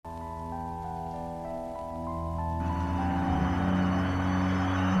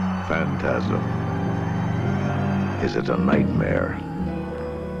Phantasm? Is it a nightmare?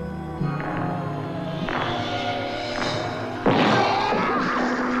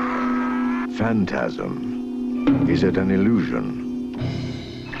 Phantasm. Is it an illusion?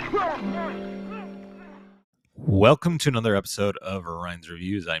 Welcome to another episode of Rhein's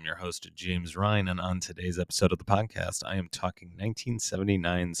Reviews. I'm your host, James Rhein, and on today's episode of the podcast, I am talking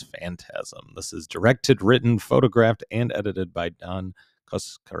 1979's Phantasm. This is directed, written, photographed, and edited by Don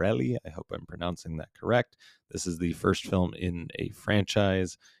Coscarelli. I hope I'm pronouncing that correct. This is the first film in a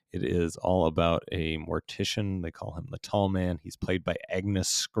franchise. It is all about a mortician. They call him the Tall Man. He's played by Agnes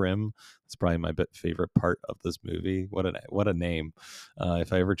Scrim. That's probably my favorite part of this movie. What a name.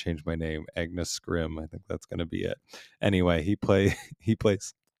 If I ever change my name, Agnes Scrim, I think that's going to be it. Anyway, he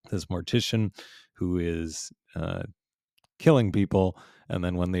plays this mortician who is killing people, and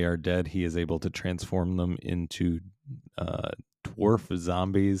then when they are dead, he is able to transform them into dwarf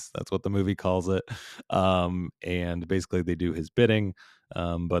zombies. That's what the movie calls it. And basically they do his bidding.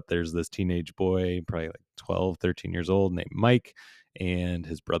 But there's this teenage boy, probably like 12, 13 years old, named Mike, and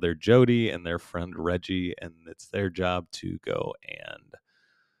his brother Jody and their friend Reggie, and it's their job to go and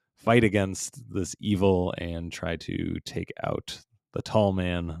fight against this evil and try to take out the Tall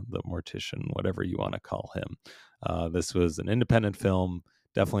Man, the mortician, whatever you want to call him. This was an independent film,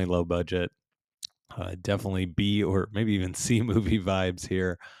 definitely low budget, definitely B or maybe even C movie vibes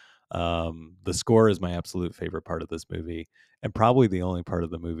here. The score is my absolute favorite part of this movie, and probably the only part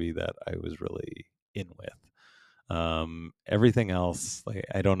of the movie that I was really in with. Everything else, like,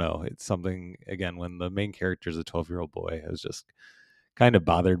 I don't know. It's something, again, when the main character is a 12-year-old boy, I was just kind of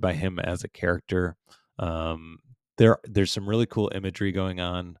bothered by him as a character. There's some really cool imagery going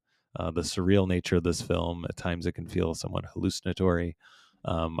on. The surreal nature of this film, at times it can feel somewhat hallucinatory.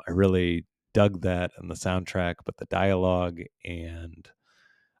 I really dug that and the soundtrack, but the dialogue, and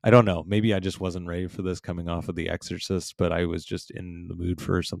I don't know, maybe I just wasn't ready for this coming off of The Exorcist, but I was just in the mood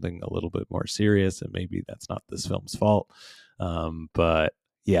for something a little bit more serious, and maybe that's not this film's fault. But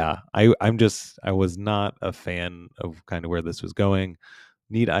yeah, I was not a fan of kind of where this was going.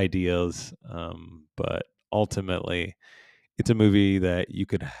 Neat ideas, but ultimately it's a movie that you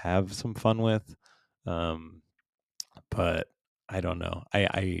could have some fun with. But I don't know.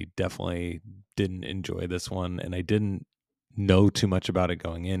 I definitely didn't enjoy this one, and I didn't know too much about it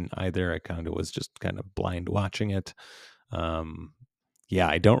going in either. I kind of was just kind of blind watching it. Yeah,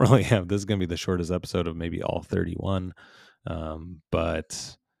 I don't really have, this is going to be the shortest episode of maybe all 31.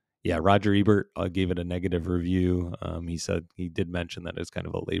 But yeah, Roger Ebert gave it a negative review. He said, he did mention that it's kind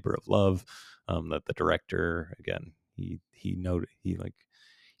of a labor of love, that the director, again, he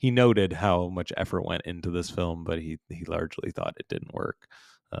noted how much effort went into this film, but he largely thought it didn't work.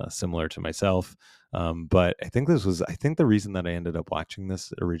 Similar to myself. But I think the reason that I ended up watching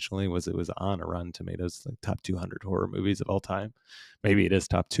this originally was it was on a Rotten Tomatoes, like top 200 horror movies of all time. Maybe it is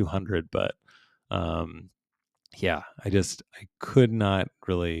top 200, but yeah, I could not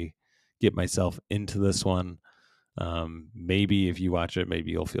really get myself into this one. Maybe if you watch it,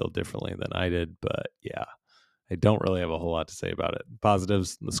 maybe you'll feel differently than I did, but yeah, I don't really have a whole lot to say about it.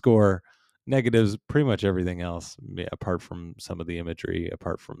 Positives, the score. Negatives, pretty much everything else, apart from some of the imagery,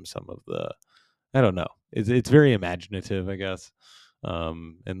 apart from some of the, I don't know. It's very imaginative, I guess.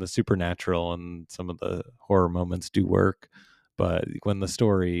 And the supernatural and some of the horror moments do work. But when the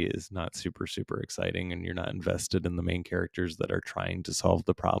story is not super, super exciting and you're not invested in the main characters that are trying to solve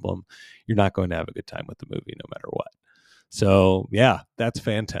the problem, you're not going to have a good time with the movie no matter what. So yeah, that's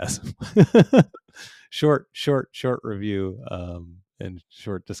Phantasm. short review, and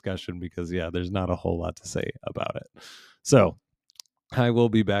short discussion, because yeah, there's not a whole lot to say about it. So I will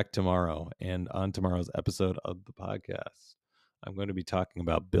be back tomorrow, and on tomorrow's episode of the podcast, I'm going to be talking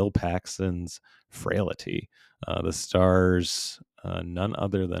about Bill Paxton's Frailty. The stars none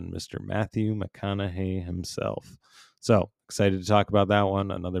other than Mr. Matthew McConaughey himself. So excited to talk about that one.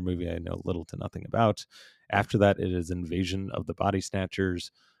 Another movie I know little to nothing about. After that, it is Invasion of the Body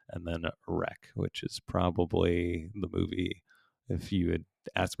Snatchers, and then Wreck, which is probably the movie. If you had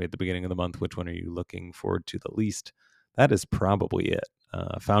asked me at the beginning of the month, which one are you looking forward to the least, that is probably it.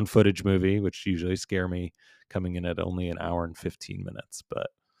 Found footage movie, which usually scare me, coming in at only an hour and 15 minutes. But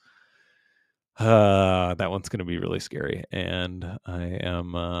that one's going to be really scary. And I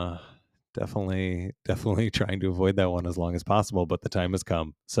am definitely trying to avoid that one as long as possible. But the time has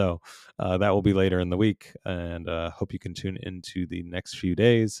come. So that will be later in the week. And hope you can tune into the next few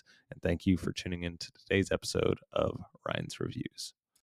days. And thank you for tuning in to today's episode of Ryan's Reviews.